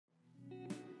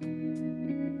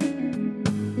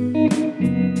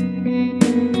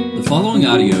following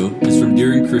audio is from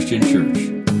Deering Christian Church.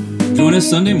 Join us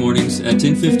Sunday mornings at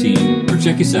 10:15 or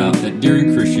check us out at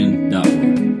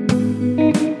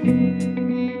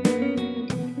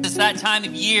deeringchristian.org. It's that time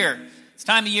of year. It's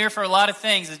time of year for a lot of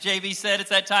things. As JB said, it's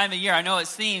that time of year. I know it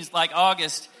seems like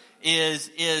August is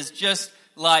just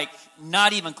like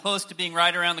not even close to being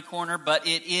right around the corner, but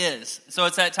it is. So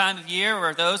it's that time of year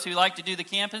where those who like to do the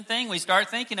camping thing, we start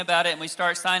thinking about it and we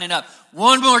start signing up.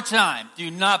 One more time,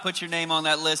 do not put your name on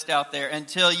that list out there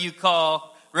until you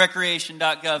call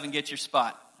recreation.gov and get your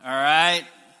spot. All right?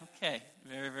 Okay,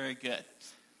 very, very good.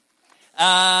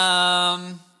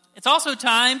 It's also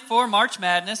time for March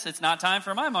Madness. It's not time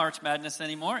for my March Madness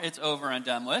anymore. It's over and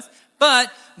done with.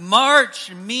 But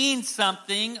March means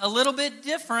something a little bit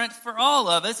different for all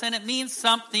of us, and it means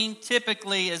something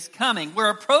typically is coming. We're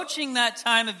approaching that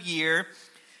time of year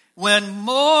when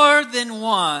more than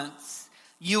once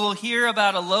you will hear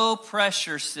about a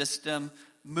low-pressure system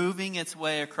moving its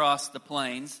way across the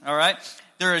plains, all right?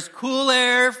 There is cool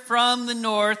air from the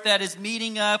north that is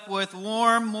meeting up with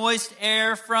warm, moist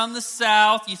air from the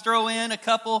south. You throw in a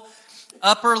couple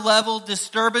upper-level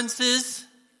disturbances.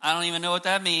 I don't even know what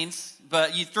that means,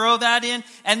 but you throw that in.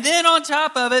 And then on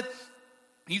top of it,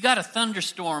 you got a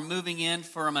thunderstorm moving in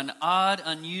from an odd,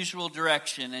 unusual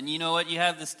direction. And you know what you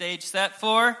have the stage set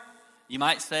for? You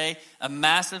might say a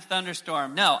massive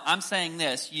thunderstorm. No, I'm saying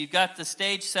this. You've got the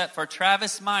stage set for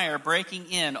Travis Meyer breaking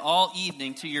in all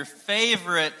evening to your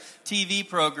favorite TV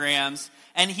programs.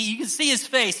 And you can see his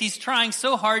face. He's trying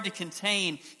so hard to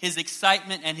contain his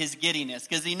excitement and his giddiness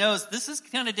because he knows this is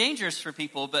kind of dangerous for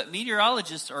people, but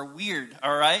meteorologists are weird,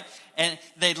 all right? And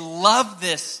they love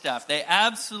this stuff. They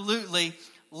absolutely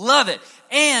love it.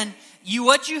 And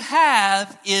what you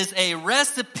have is a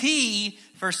recipe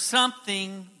for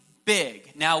something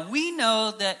big. Now, we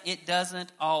know that it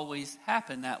doesn't always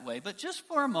happen that way, but just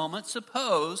for a moment,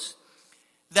 suppose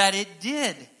that it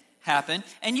did happen,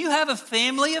 and you have a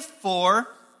family of 4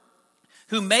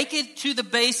 who make it to the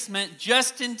basement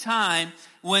just in time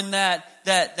when that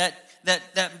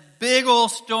big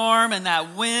old storm and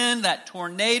that wind, that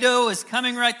tornado is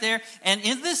coming right there. And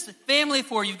in this family of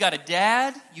 4, you've got a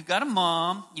dad, you've got a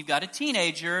mom, you've got a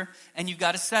teenager, and you've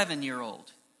got a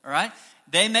 7-year-old. All right?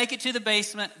 They make it to the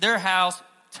basement, their house,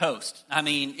 toast. I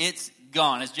mean, it's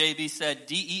gone. As JB said,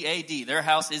 DEAD, their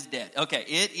house is dead. Okay,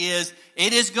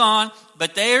 it is gone,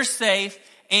 but they are safe,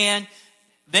 and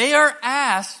they are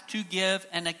asked to give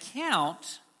an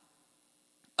account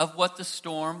of what the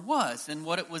storm was and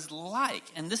what it was like.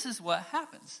 And this is what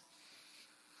happens.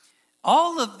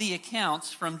 All of the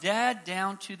accounts from dad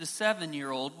down to the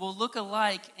 7-year-old will look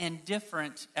alike and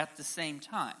different at the same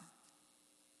time.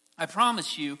 I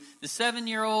promise you, the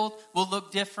 7-year-old will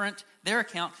look different, their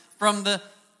account, from the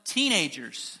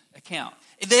teenager's account.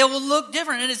 They will look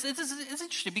different. And it's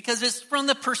interesting because it's from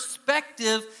the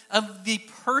perspective of the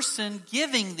person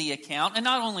giving the account. And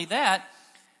not only that,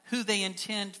 who they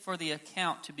intend for the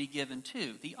account to be given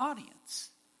to, the audience.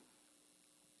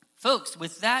 Folks,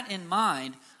 with that in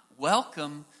mind,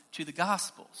 welcome to the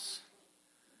Gospels.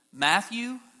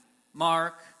 Matthew,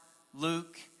 Mark,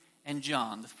 Luke, and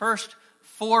John. The first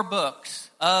 4 books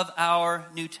of our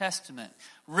New Testament,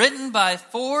 written by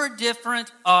 4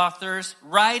 different authors,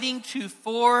 writing to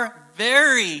 4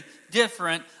 very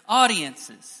different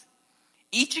audiences.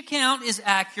 Each account is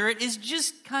accurate, is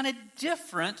just kind of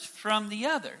different from the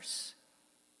others.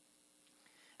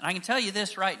 And I can tell you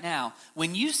this right now,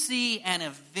 when you see an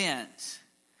event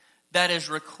that is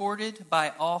recorded by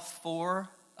all 4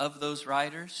 of those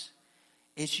writers,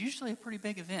 it's usually a pretty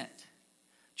big event.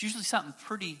 It's usually something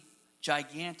pretty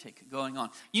gigantic going on.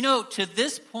 You know, to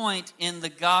this point in the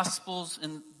Gospels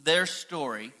and their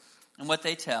story and what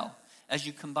they tell, as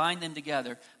you combine them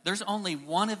together, there's only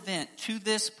one event to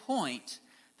this point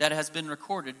that has been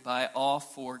recorded by all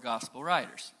 4 Gospel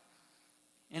writers.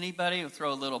 Anybody? We'll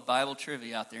throw a little Bible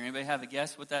trivia out there. Anybody have a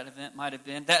guess what that event might have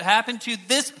been? That happened to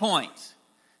this point.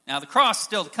 Now, the cross is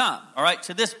still to come, all right,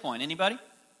 to this point. Anybody?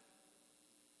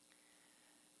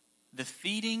 The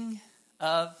feeding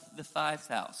of the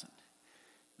 5,000.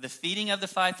 The feeding of the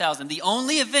 5,000. The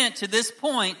only event to this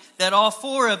point that all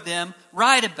 4 of them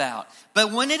write about.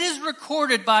 But when it is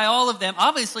recorded by all of them,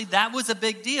 obviously that was a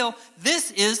big deal. This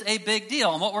is a big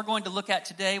deal. And what we're going to look at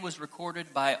today was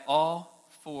recorded by all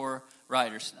 4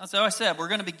 writers. So I said, we're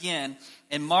going to begin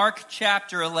in Mark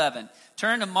chapter 11.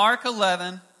 Turn to Mark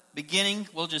 11, beginning,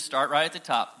 we'll just start right at the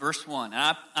top, verse 1.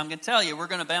 And I'm going to tell you, we're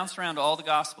going to bounce around to all the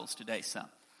Gospels today some.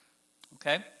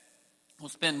 Okay? We'll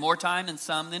spend more time in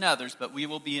some than others, but we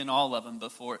will be in all of them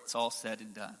before it's all said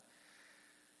and done.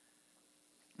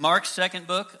 Mark's second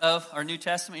book of our New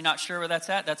Testament. You're not sure where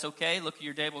that's at? That's okay. Look at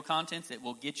your table of contents. It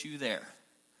will get you there.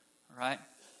 All right?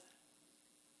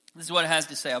 This is what it has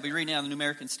to say. I'll be reading out the New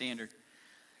American Standard.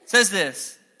 It says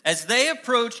this: as they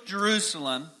approached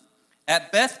Jerusalem,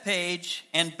 at Bethpage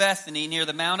and Bethany near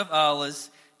the Mount of Olives,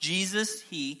 Jesus,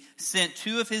 he sent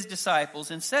two of his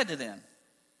disciples and said to them,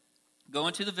 go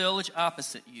into the village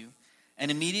opposite you, and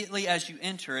immediately as you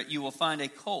enter it, you will find a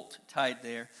colt tied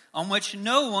there, on which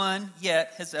no one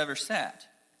yet has ever sat.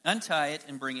 Untie it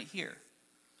and bring it here.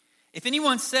 If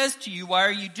anyone says to you, why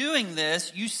are you doing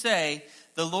this? You say,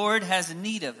 the Lord has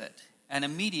need of it, and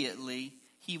immediately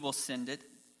he will send it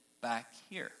back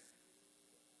here.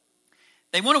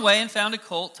 They went away and found a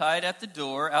colt tied at the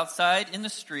door outside in the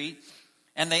street,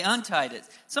 and they untied it.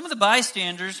 Some of the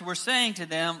bystanders were saying to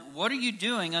them, what are you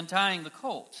doing untying the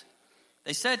colt?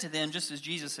 They said to them just as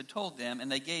Jesus had told them,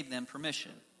 and they gave them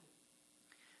permission.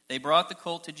 They brought the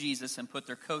colt to Jesus and put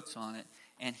their coats on it,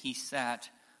 and he sat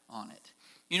on it.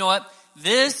 You know what?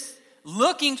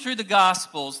 Looking through the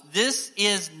Gospels, this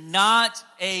is not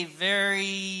a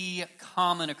very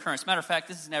common occurrence. Matter of fact,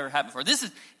 this has never happened before. This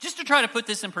is just to try to put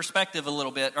this in perspective a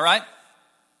little bit, all right?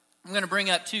 I'm going to bring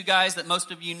up two guys that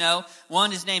most of you know. One,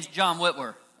 his name's John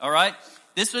Whitwer, all right?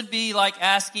 This would be like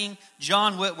asking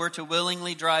John Whitwer to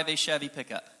willingly drive a Chevy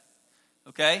pickup,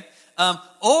 okay?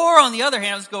 Or on the other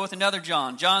hand, let's go with another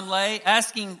John Lay,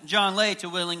 asking John Lay to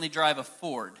willingly drive a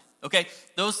Ford, okay?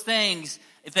 Those things,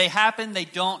 if they happen, they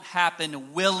don't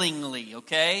happen willingly,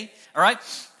 okay? All right?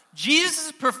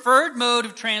 Jesus' preferred mode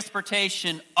of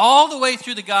transportation all the way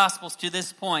through the Gospels to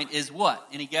this point is what?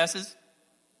 Any guesses?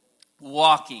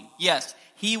 Walking. Yes,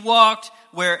 he walked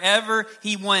wherever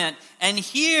he went. And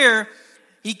here,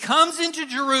 he comes into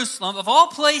Jerusalem, of all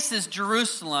places,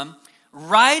 Jerusalem,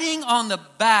 riding on the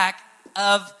back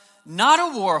of not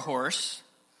a war horse,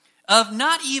 of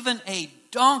not even a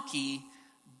donkey,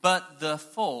 but the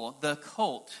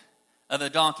colt of a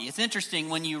donkey. It's interesting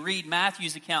when you read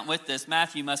Matthew's account with this.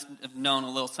 Matthew must have known a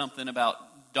little something about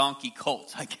donkey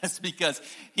colts, I guess, because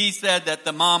he said that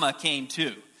the mama came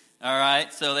too. All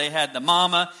right, so they had the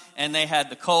mama and they had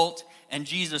the colt, and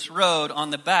Jesus rode on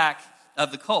the back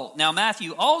of the colt. Now,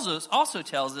 Matthew also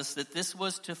tells us that this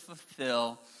was to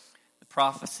fulfill the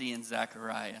prophecy in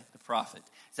Zechariah, the prophet.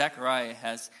 Zechariah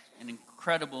has an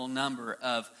incredible number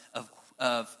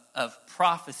of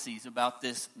prophecies about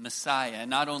this Messiah.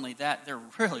 And not only that, they're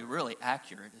really, really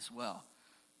accurate as well.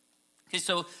 Okay,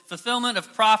 so fulfillment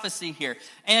of prophecy here.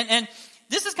 And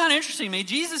this is kind of interesting to me.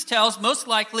 Jesus tells, most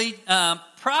likely,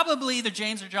 probably either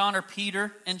James or John or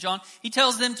Peter and John, he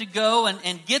tells them to go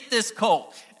and get this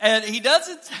colt. And he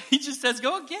just says,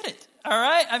 go and get it. All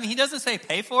right? I mean, he doesn't say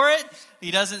pay for it.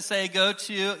 He doesn't say go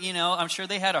to, I'm sure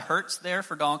they had a Hertz there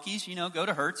for donkeys, go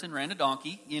to Hertz and rent a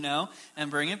donkey,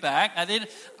 and bring it back.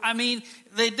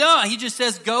 They don't. He just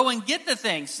says go and get the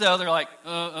thing. So they're like,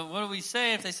 what do we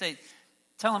say if they say,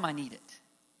 tell him I need it?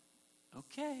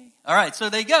 Okay. All right, so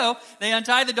they go. They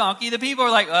untie the donkey. The people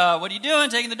are like, what are you doing,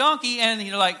 taking the donkey? And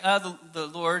the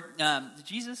Lord,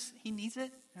 Jesus, he needs it.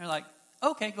 And they're like,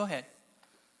 okay, go ahead.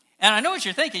 And I know what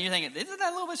you're thinking. You're thinking, isn't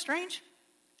that a little bit strange?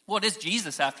 Well, it is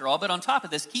Jesus after all. But on top of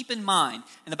this, keep in mind,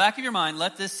 in the back of your mind,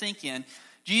 let this sink in.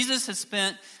 Jesus has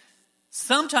spent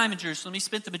some time in Jerusalem. He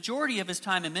spent the majority of his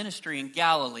time in ministry in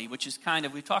Galilee, which is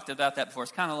we've talked about that before.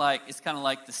 It's kind of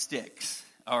like the sticks,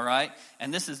 all right?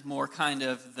 And this is more kind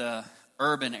of the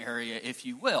urban area, if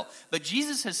you will. But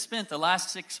Jesus has spent the last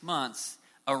 6 months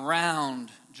around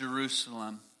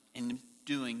Jerusalem in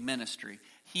doing ministry,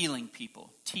 healing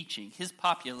people, teaching. His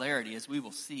popularity, as we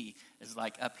will see, is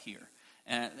like up here.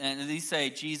 And they say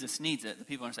Jesus needs it. The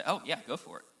people are going to say, oh, yeah, go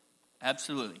for it.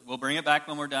 Absolutely. We'll bring it back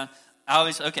when we're done.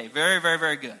 Okay, very, very,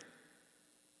 very good.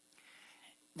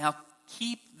 Now,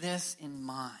 keep this in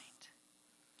mind.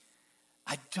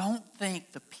 I don't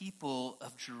think the people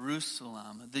of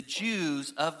Jerusalem, the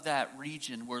Jews of that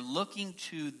region, were looking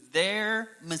to their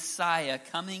Messiah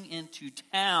coming into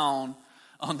town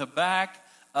on the back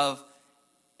of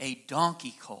a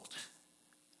donkey colt.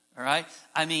 All right?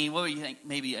 What do you think?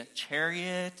 Maybe a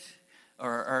chariot?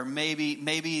 Or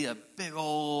maybe a big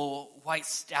old white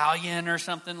stallion or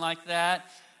something like that?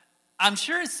 I'm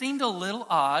sure it seemed a little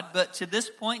odd, but to this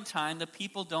point in time, the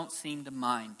people don't seem to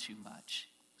mind too much.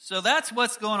 So that's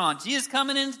what's going on. Jesus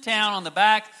coming into town on the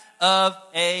back of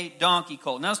a donkey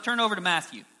colt. Now let's turn over to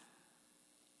Matthew.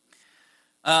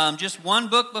 Just one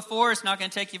book before. It's not going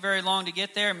to take you very long to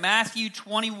get there. Matthew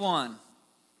 21.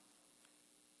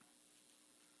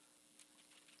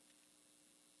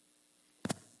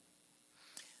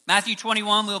 Matthew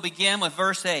 21, we'll begin with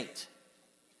verse 8.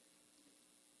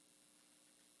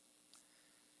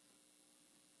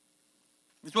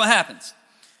 This is what happens.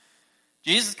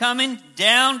 Jesus is coming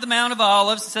down the Mount of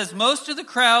Olives. It says, most of the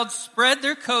crowd spread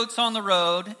their coats on the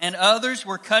road, and others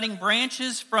were cutting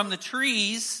branches from the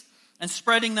trees and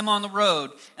spreading them on the road.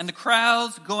 And the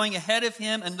crowds going ahead of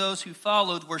him and those who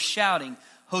followed were shouting,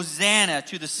 Hosanna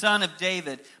to the Son of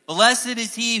David. Blessed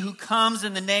is he who comes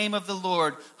in the name of the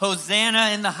Lord.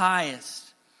 Hosanna in the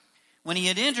highest. When he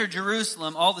had entered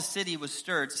Jerusalem, all the city was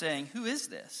stirred, saying, who is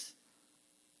this?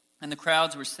 And the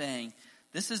crowds were saying,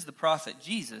 this is the prophet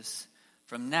Jesus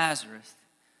from Nazareth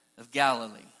of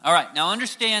Galilee. All right, now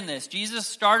understand this. Jesus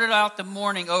started out the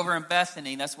morning over in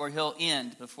Bethany. That's where he'll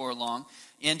end before long,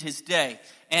 end his day.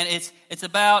 And it's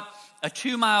about a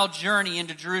 2-mile journey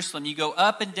into Jerusalem. You go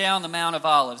up and down the Mount of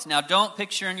Olives. Now, don't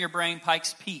picture in your brain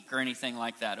Pikes Peak or anything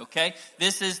like that, okay?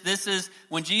 This is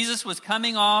when Jesus was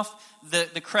coming off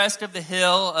the crest of the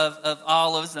hill of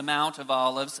Olives, the Mount of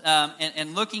Olives,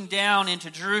 and looking down into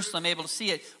Jerusalem, able to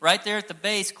see it. Right there at the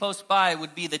base, close by,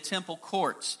 would be the temple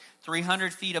courts,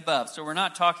 300 feet above. So we're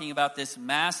not talking about this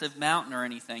massive mountain or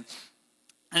anything.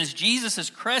 And as Jesus has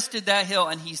crested that hill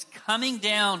and he's coming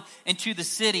down into the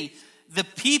city, the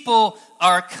people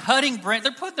are cutting branches.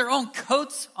 They're putting their own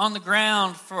coats on the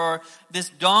ground for this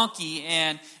donkey.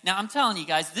 And now I'm telling you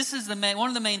guys, this is one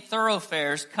of the main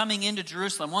thoroughfares coming into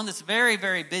Jerusalem. One that's very,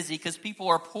 very busy because people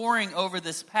are pouring over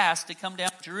this pass to come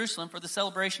down to Jerusalem for the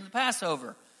celebration of the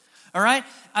Passover. All right?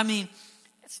 I mean,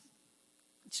 I'm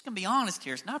just going to be honest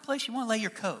here. It's not a place you want to lay your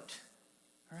coat.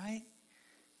 All right?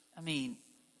 I mean,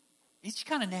 it's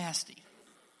kind of nasty.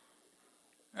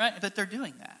 Right? But they're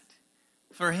doing that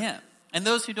for him. And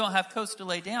those who don't have coats to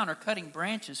lay down are cutting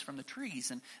branches from the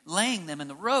trees and laying them in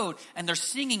the road. And they're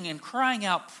singing and crying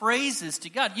out praises to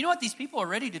God. You know what these people are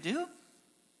ready to do?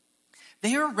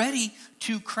 They are ready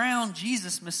to crown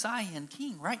Jesus Messiah and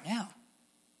King right now.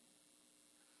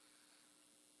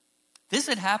 This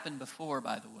had happened before,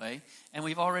 by the way. And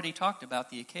we've already talked about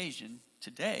the occasion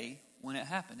today when it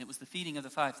happened. It was the feeding of the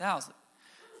 5,000.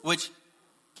 Which,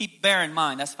 bear in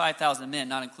mind, that's 5,000 men,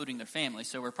 not including their families.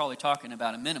 So we're probably talking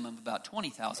about a minimum of about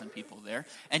 20,000 people there.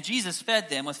 And Jesus fed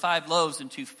them with 5 loaves and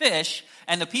 2 fish.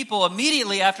 And the people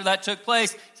immediately after that took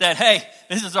place said, hey,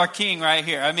 this is our king right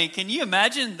here. I mean, can you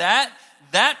imagine that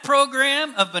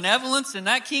program of benevolence in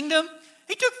that kingdom?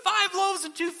 He took 5 loaves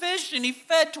and 2 fish and he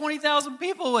fed 20,000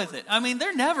 people with it. I mean,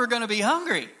 they're never going to be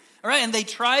hungry. All right, and they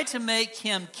tried to make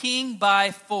him king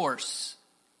by force.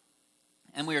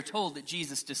 And we are told that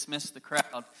Jesus dismissed the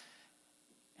crowd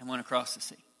and went across the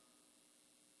sea.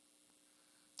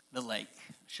 The lake,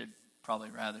 should probably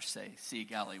rather say Sea of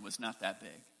Galilee, was not that big.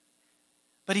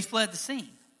 But he fled the scene.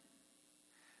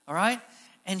 All right?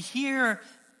 And here,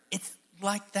 it's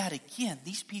like that again.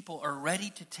 These people are ready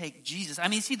to take Jesus. I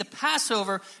mean, see, the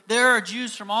Passover, there are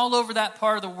Jews from all over that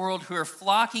part of the world who are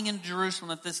flocking into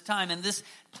Jerusalem at this time. And this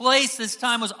place, this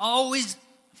time, was always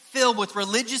filled with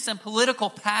religious and political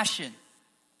passion.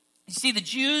 You see, the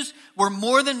Jews were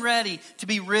more than ready to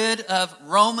be rid of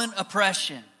Roman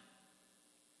oppression.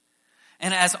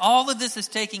 And as all of this is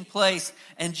taking place,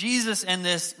 and Jesus and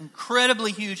this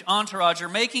incredibly huge entourage are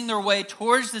making their way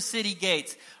towards the city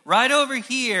gates, right over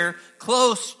here,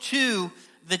 close to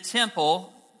the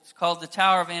temple, it's called the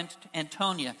Tower of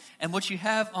Antonia. And what you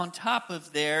have on top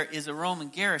of there is a Roman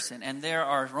garrison, and there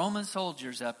are Roman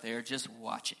soldiers up there just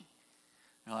watching.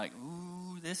 They're like,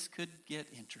 ooh, this could get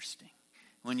interesting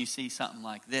when you see something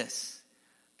like this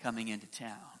coming into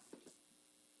town.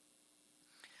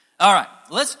 All right,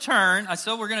 let's turn.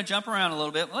 So we're going to jump around a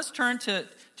little bit. Let's turn to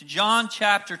John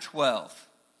chapter 12.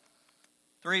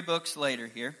 3 books later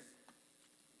here.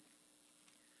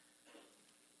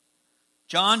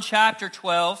 John chapter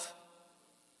 12.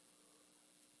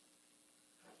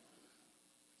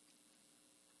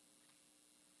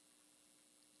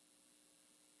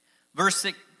 Verse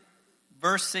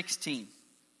 16.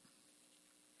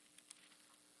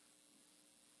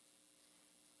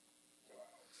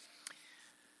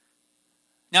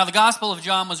 Now, the Gospel of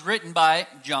John was written by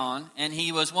John, and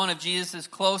he was one of Jesus'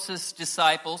 closest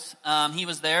disciples. He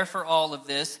was there for all of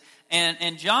this.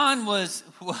 And John was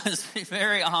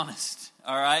very honest,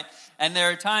 all right? And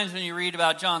there are times when you read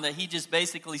about John that he just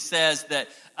basically says that,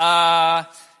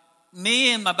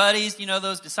 me and my buddies, you know,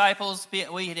 those disciples,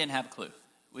 we didn't have a clue.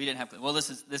 We didn't have a clue. Well, this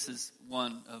is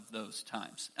one of those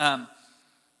times. It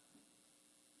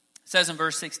says in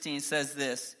verse 16, it says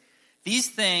this,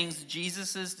 these things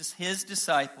his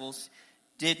disciples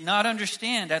did not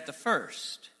understand at the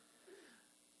first.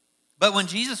 But when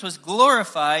Jesus was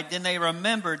glorified, then they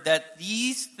remembered that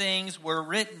these things were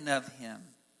written of him,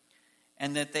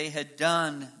 and that they had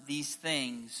done these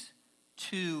things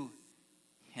to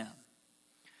him.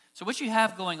 So what you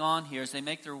have going on here is they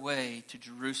make their way to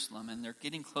Jerusalem, and they're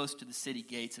getting close to the city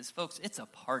gates. As folks, it's a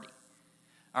party.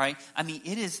 All right? I mean,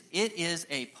 it is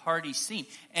a party scene.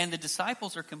 And the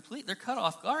disciples are they're cut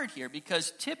off guard here,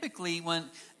 because typically when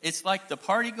it's like the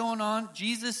party going on,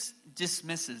 Jesus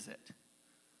dismisses it.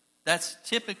 That's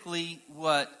typically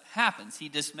what happens. He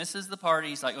dismisses the party.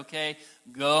 He's like, okay,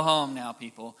 go home now,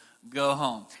 people. Go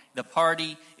home. The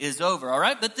party is over, all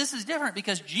right? But this is different,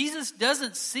 because Jesus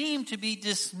doesn't seem to be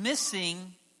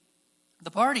dismissing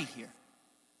the party here.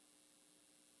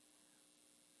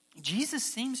 Jesus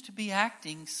seems to be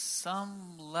acting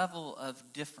some level of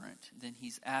different than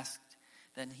he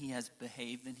has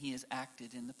behaved, than he has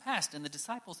acted in the past. And the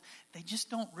disciples, they just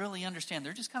don't really understand.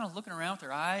 They're just kind of looking around with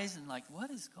their eyes and like,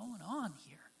 what is going on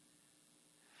here?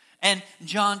 And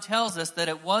John tells us that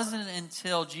it wasn't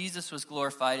until Jesus was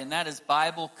glorified, and that is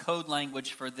Bible code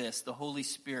language for this, the Holy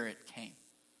Spirit came.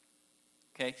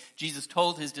 Okay? Jesus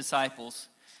told his disciples,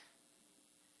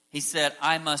 he said,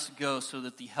 I must go so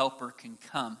that the Helper can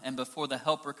come. And before the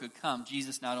Helper could come,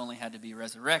 Jesus not only had to be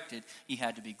resurrected, he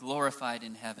had to be glorified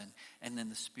in heaven, and then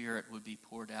the Spirit would be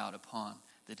poured out upon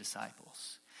the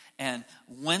disciples. And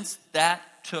once that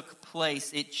took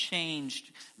place, it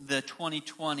changed the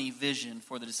 2020 vision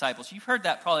for the disciples. You've heard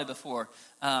that probably before.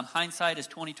 Hindsight is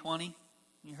 2020.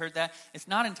 You heard that? It's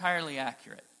not entirely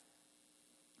accurate,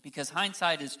 because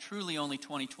hindsight is truly only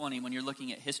 2020 when you're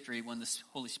looking at history, when the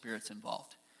Holy Spirit's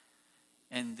involved.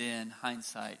 And then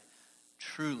hindsight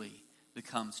truly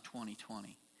becomes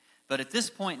 2020. But at this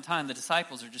point in time, the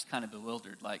disciples are just kind of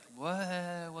bewildered, like,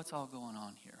 what's all going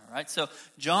on here? All right, so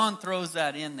John throws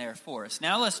that in there for us.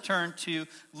 Now let's turn to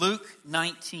Luke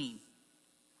 19.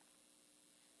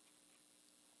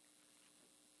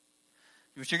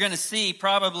 What you're going to see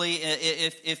probably,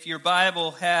 if your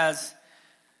Bible has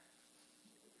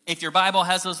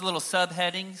those little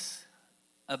subheadings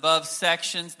above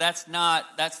sections, that's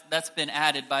been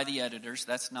added by the editors.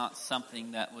 That's not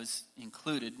something that was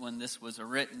included when this was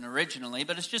written originally,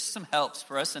 but it's just some helps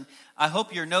for us. And I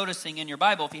hope you're noticing in your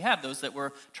Bible, if you have those, that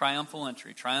were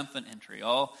triumphant entry,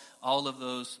 all of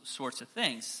those sorts of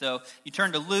things. So you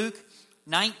turn to Luke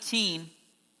 19.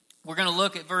 We're going to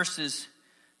look at verses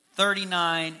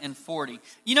 39 and 40.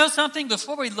 You know something?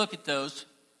 Before we look at those,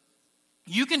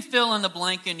 you can fill in the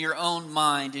blank in your own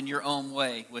mind, in your own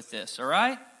way with this, all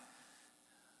right?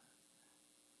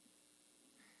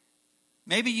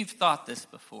 Maybe you've thought this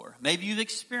before. Maybe you've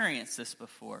experienced this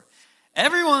before.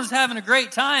 Everyone's having a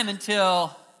great time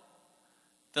until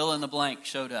fill in the blank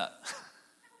showed up.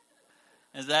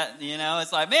 Is that,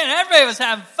 it's like, man, everybody was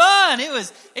having fun. It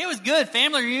was good.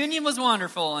 Family reunion was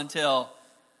wonderful until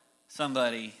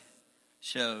somebody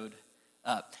showed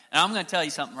up. And I'm going to tell you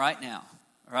something right now.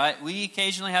 All right, we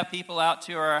occasionally have people out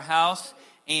to our house,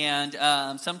 and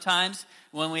sometimes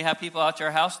when we have people out to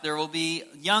our house, there will be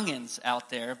youngins out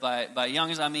there. By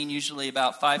youngins, I mean usually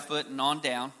about 5 foot and on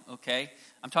down, okay?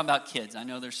 I'm talking about kids. I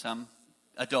know there's some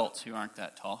adults who aren't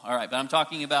that tall, all right? But I'm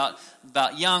talking about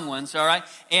young ones, all right?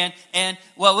 And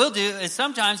what we'll do is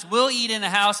sometimes we'll eat in the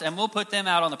house, and we'll put them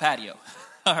out on the patio,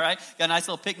 all right? Got a nice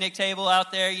little picnic table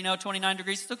out there, 29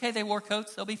 degrees. It's okay, they wore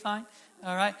coats. They'll be fine.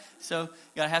 All right, so you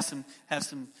gotta have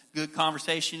some good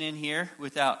conversation in here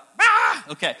without.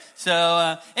 Okay,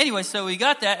 so anyway, so we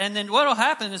got that, and then what'll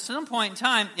happen at some point in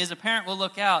time is a parent will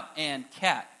look out and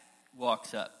Cat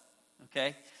walks up.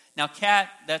 Okay, now Cat,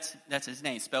 that's his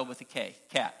name, spelled with a K.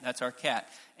 Cat, that's our cat,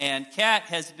 and Cat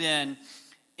has been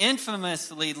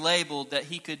infamously labeled that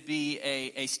he could be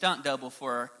a stunt double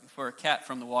for a cat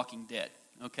from The Walking Dead.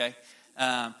 Okay,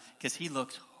 because he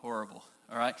looks horrible.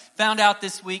 All right. Found out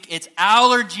this week it's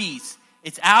allergies.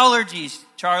 It's allergies,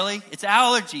 Charlie. It's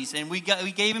allergies, and we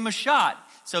gave him a shot,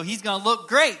 so he's going to look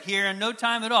great here in no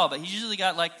time at all. But he's usually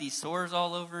got like these sores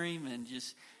all over him, and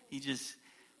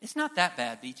it's not that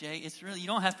bad, BJ. It's really, you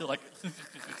don't have to like.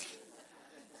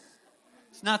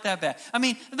 It's not that bad. I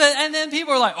mean, and then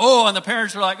people are like, oh, and the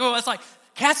parents are like, oh, it's like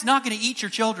Cat's not going to eat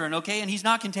your children, okay? And he's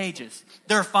not contagious.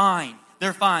 They're fine.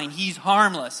 They're fine. He's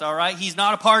harmless. All right. He's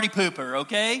not a party pooper,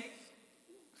 okay?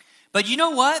 But you know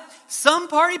what? Some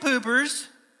party poopers,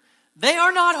 they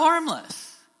are not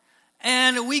harmless.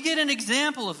 And we get an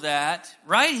example of that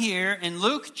right here in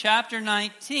Luke chapter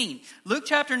 19. Luke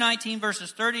chapter 19,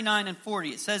 verses 39 and 40.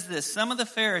 It says this: some of the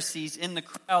Pharisees in the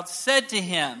crowd said to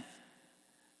him,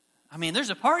 I mean, there's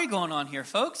a party going on here,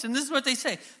 folks. And this is what they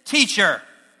say: Teacher,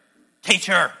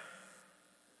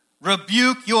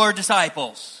 rebuke your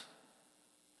disciples.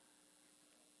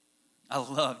 I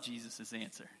love Jesus'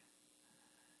 answer.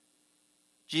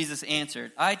 Jesus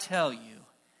answered, I tell you,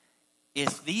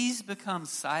 if these become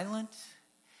silent,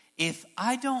 if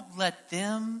I don't let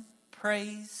them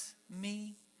praise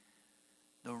me,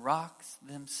 the rocks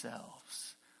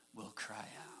themselves will cry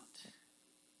out.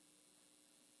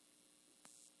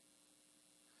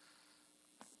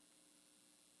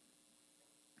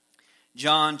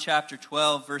 John chapter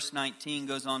 12, verse 19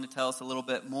 goes on to tell us a little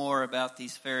bit more about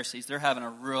these Pharisees. They're having a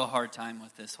real hard time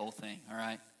with this whole thing, all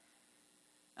right?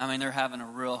 I mean, they're having a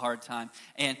real hard time.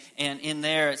 And in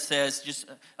there it says, just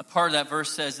a part of that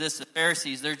verse says this, the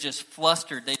Pharisees, they're just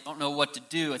flustered. They don't know what to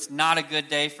do. It's not a good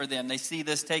day for them. They see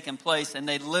this taking place, and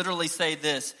they literally say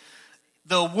this,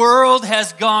 the world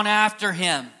has gone after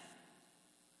him.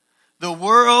 The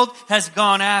world has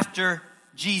gone after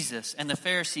Jesus. And the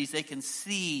Pharisees, they can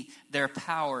see their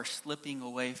power slipping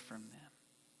away from them.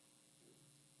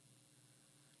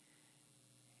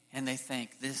 And they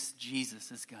think this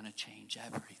Jesus is going to change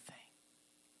everything.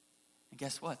 And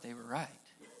guess what? They were right.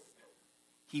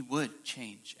 He would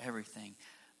change everything.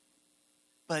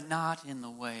 But not in the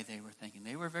way they were thinking.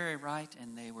 They were very right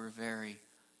and they were very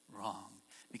wrong.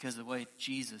 Because the way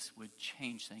Jesus would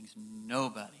change things,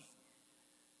 nobody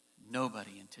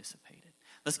anticipated.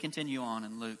 Let's continue on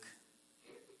in Luke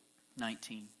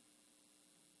 19.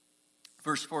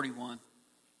 Verse 41.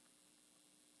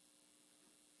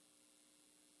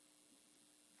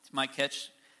 This might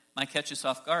catch us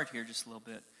off guard here just a little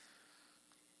bit.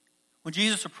 When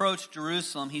Jesus approached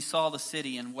Jerusalem, he saw the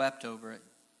city and wept over it,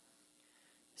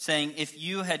 saying, if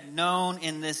you had known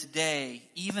in this day,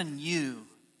 even you,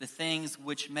 the things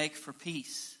which make for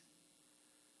peace,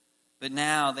 but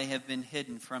now they have been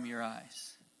hidden from your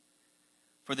eyes.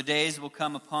 For the days will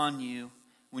come upon you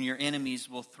when your enemies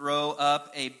will throw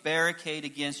up a barricade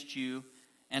against you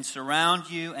and surround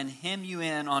you and hem you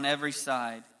in on every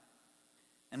side,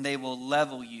 and they will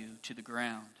level you to the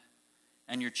ground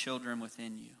and your children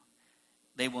within you.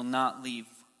 They will not leave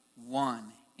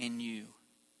one in you,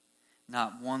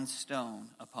 not one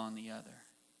stone upon the other,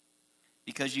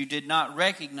 because you did not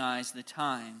recognize the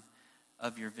time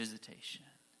of your visitation.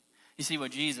 You see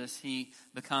what Jesus, he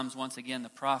becomes once again the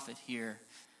prophet here,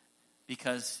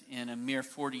 because in a mere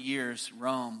 40 years,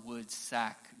 Rome would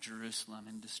sack Jerusalem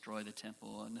and destroy the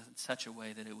temple in such a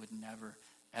way that it would never,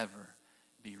 ever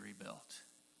be rebuilt.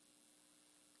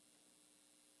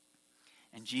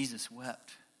 And Jesus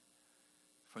wept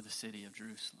for the city of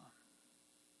Jerusalem.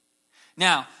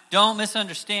 Now, don't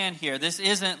misunderstand here. This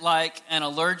isn't like an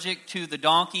allergic to the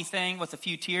donkey thing with a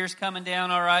few tears coming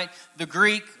down, all right? The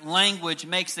Greek language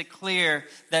makes it clear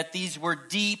that these were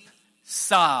deep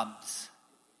sobs.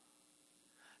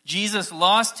 Jesus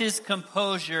lost his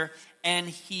composure and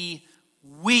he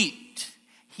wept.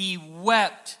 He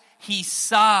wept. He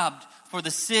sobbed for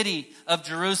the city of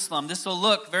Jerusalem. This will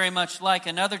look very much like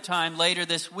another time later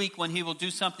this week when he will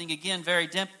do something again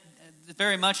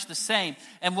very much the same.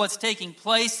 And what's taking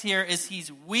place here is he's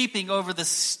weeping over the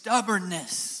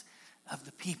stubbornness of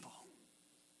the people.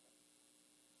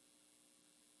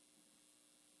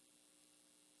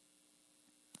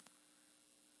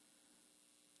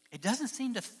 It doesn't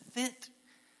seem to fit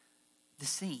the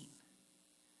scene.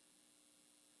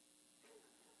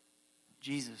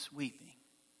 Jesus weeping.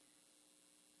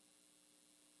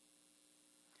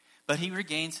 But he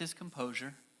regains his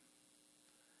composure.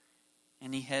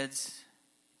 And he heads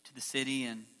to the city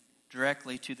and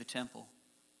directly to the temple.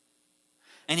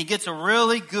 And he gets a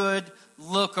really good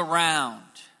look around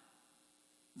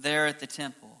there at the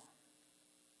temple.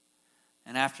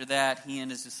 And after that, he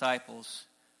and his disciples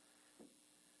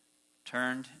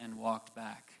turned and walked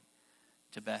back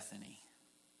to Bethany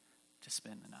to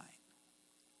spend the night.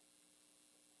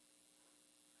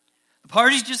 The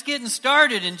party's just getting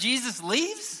started and Jesus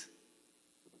leaves?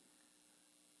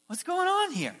 What's going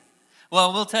on here?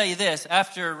 Well, we'll tell you this.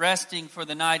 After resting for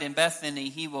the night in Bethany,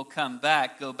 he will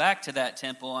go back to that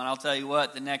temple, and I'll tell you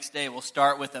what, the next day will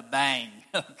start with a bang,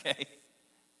 okay?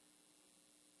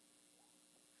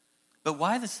 But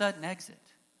why the sudden exit?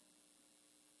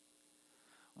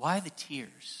 Why the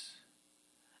tears?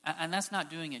 And that's not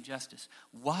doing it justice.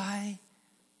 Why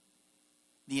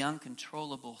the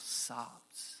uncontrollable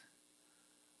sobs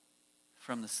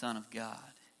from the Son of God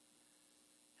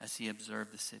as he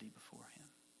observed the city before him?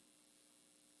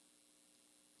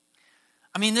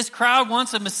 I mean, this crowd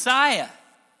wants a Messiah.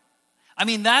 I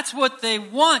mean, that's what they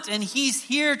want, and he's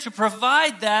here to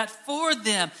provide that for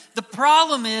them. The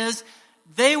problem is,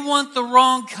 they want the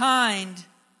wrong kind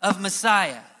of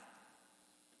Messiah.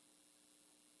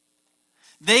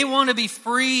 They want to be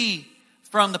free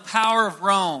from the power of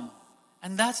Rome,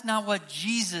 and that's not what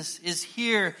Jesus is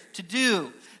here to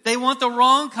do. They want the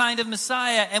wrong kind of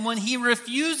Messiah, and when he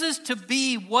refuses to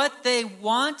be what they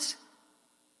want,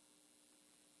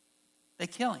 they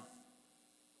kill him.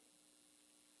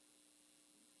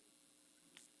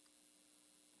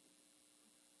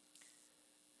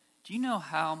 Do you know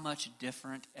how much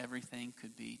different everything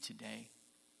could be today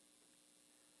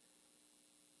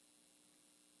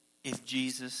if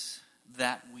Jesus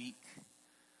that week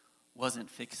wasn't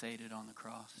fixated on the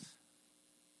cross?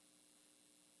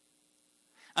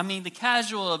 I mean, the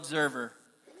casual observer,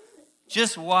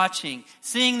 just watching,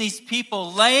 seeing these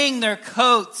people laying their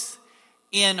coats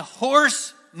in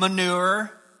horse manure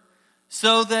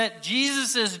so that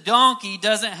Jesus' donkey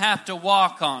doesn't have to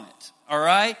walk on it, all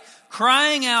right?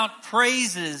 Crying out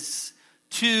praises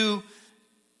to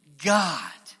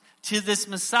God, to this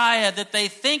Messiah that they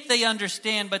think they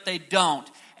understand, but they don't.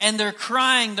 And they're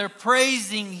crying, they're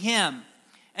praising Him.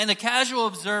 And the casual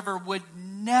observer would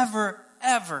never,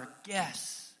 ever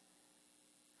guess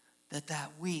that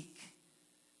that week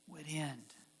would end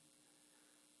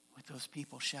with those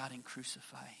people shouting,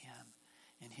 "Crucify Him,"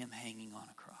 and Him hanging on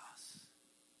a cross.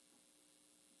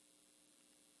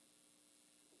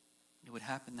 It would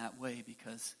happen that way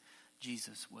because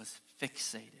Jesus was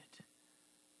fixated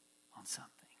on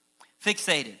something.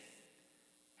 Fixated.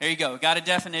 Here you go. Got a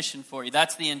definition for you.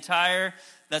 That's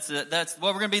what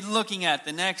we're going to be looking at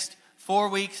the next 4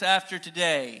 weeks after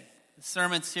today. The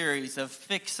sermon series of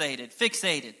fixated.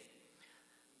 Fixated.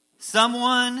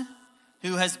 Someone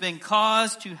who has been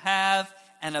caused to have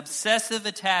an obsessive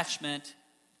attachment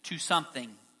to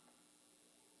something.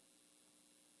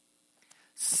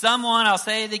 Someone, I'll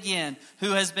say it again,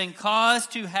 who has been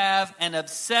caused to have an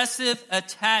obsessive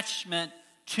attachment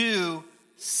to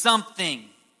something.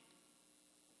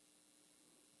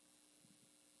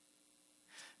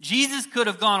 Jesus could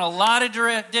have gone a lot of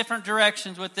different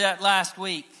directions with that last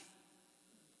week.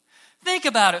 Think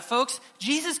about it, folks.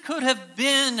 Jesus could have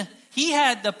been, He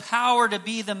had the power to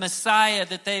be the Messiah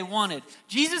that they wanted.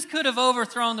 Jesus could have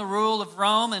overthrown the rule of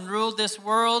Rome and ruled this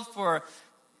world for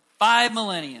 5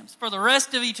 millenniums, for the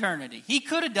rest of eternity. He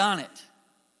could have done it.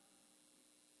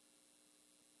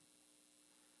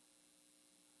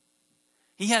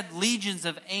 He had legions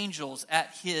of angels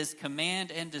at His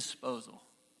command and disposal.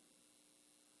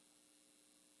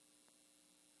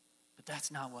 But that's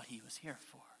not what He was here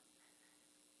for.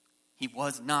 He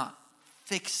was not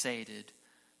fixated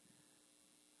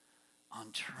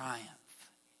on triumph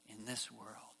in this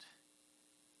world.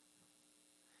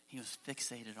 He was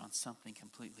fixated on something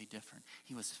completely different.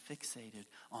 He was fixated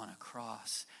on a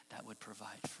cross that would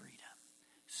provide freedom,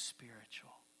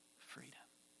 spiritual freedom.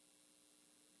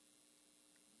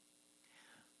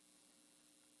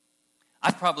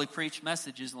 I've probably preached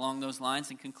messages along those lines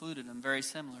and concluded them very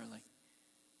similarly.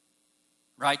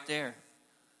 Right there.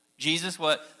 Jesus,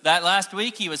 that last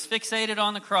week, He was fixated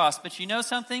on the cross. But you know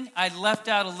something? I left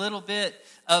out a little bit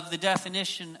of the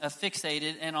definition of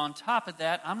fixated. And on top of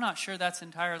that, I'm not sure that's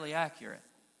entirely accurate.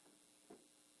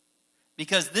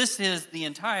 Because this is the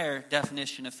entire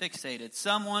definition of fixated.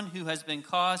 Someone who has been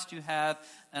caused to have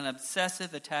an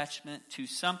obsessive attachment to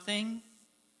something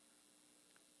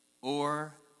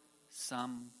or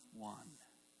someone.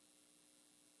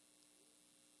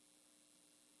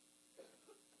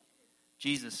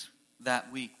 Jesus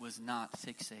that week was not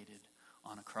fixated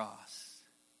on a cross.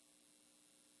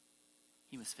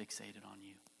 He was fixated on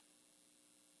you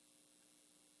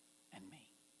and me.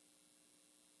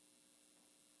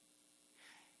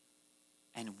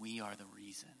 And we are the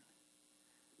reason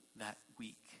that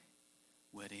week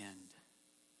would end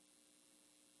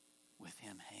with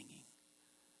Him hanging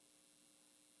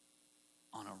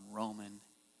on a Roman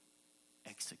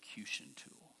execution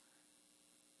tool.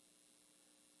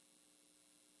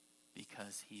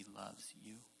 Because He loves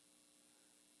you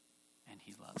and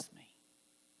He loves me.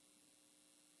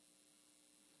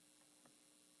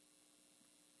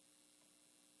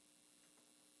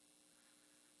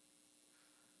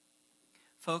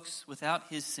 Folks, without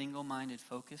His single-minded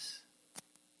focus,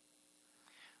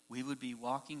 we would be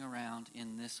walking around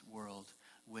in this world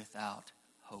without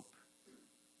hope.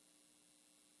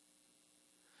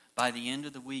 By the end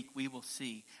of the week, we will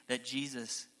see that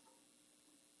Jesus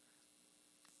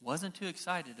wasn't too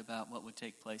excited about what would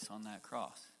take place on that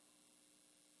cross.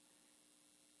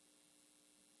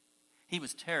 He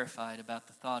was terrified about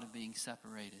the thought of being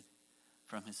separated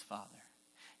from His Father.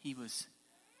 He was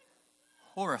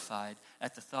horrified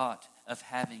at the thought of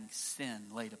having sin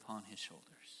laid upon His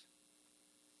shoulders.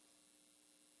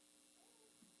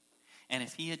 And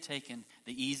if He had taken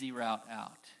the easy route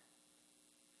out,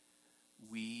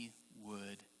 we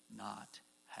would not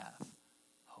have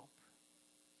hope.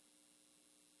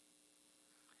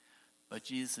 But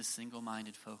Jesus'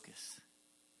 single-minded focus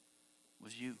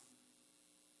was you.